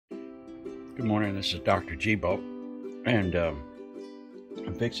Good morning, this is Dr. Jibo, and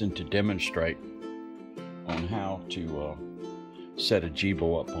I'm fixing to demonstrate on how to set a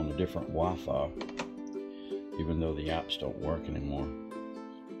Jibo up on a different Wi-Fi, even though the apps don't work anymore.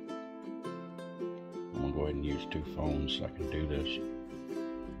 I'm going to go ahead and use two phones so I can do this.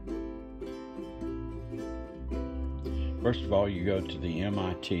 First of all, you go to the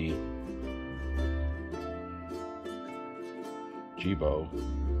MIT Jibo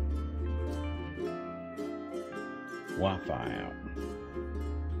Wi-Fi app.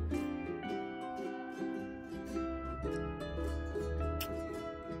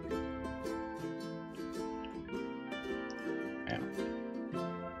 And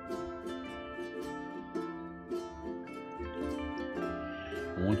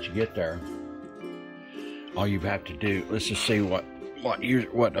once you get there, all you have to do, let's just see what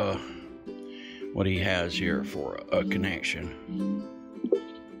he has here for a connection.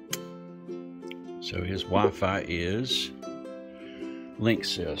 So his Wi-Fi is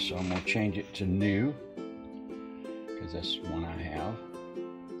Linksys, so I'm going to change it to new because that's the one I have.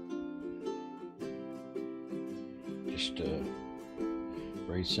 Just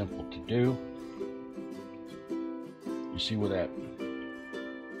very simple to do. You see where the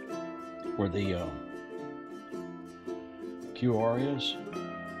QR is?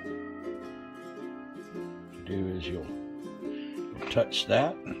 What you do is you'll touch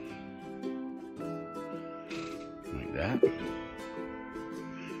that. Like that,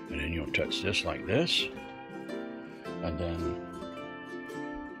 and then you'll touch this like this, and then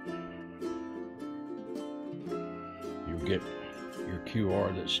you'll get your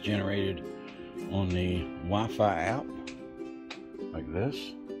QR that's generated on the Wi-Fi app like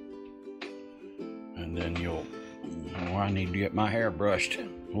this, and then I need to get my hair brushed,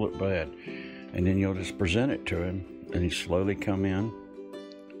 look bad, and then you'll just present it to him, and he slowly come in,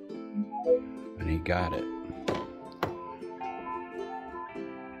 and he got it.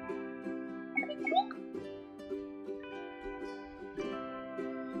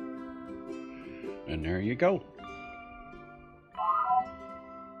 And there you go.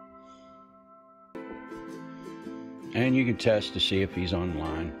 And you can test to see if he's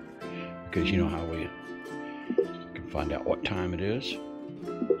online, because you know how we can find out what time it is.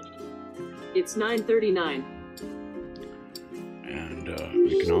 It's 9:39. And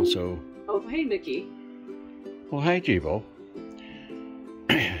you can also... Oh, hey, Mickey. Well, hey, Jibo.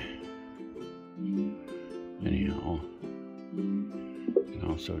 Anyhow, you can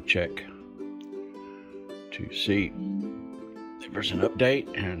also check to see if there's an update,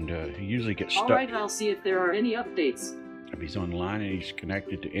 and he usually gets stuck. All right, I'll see if there are any updates. If he's online and he's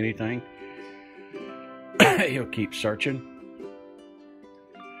connected to anything, he'll keep searching,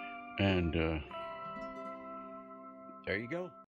 and there you go.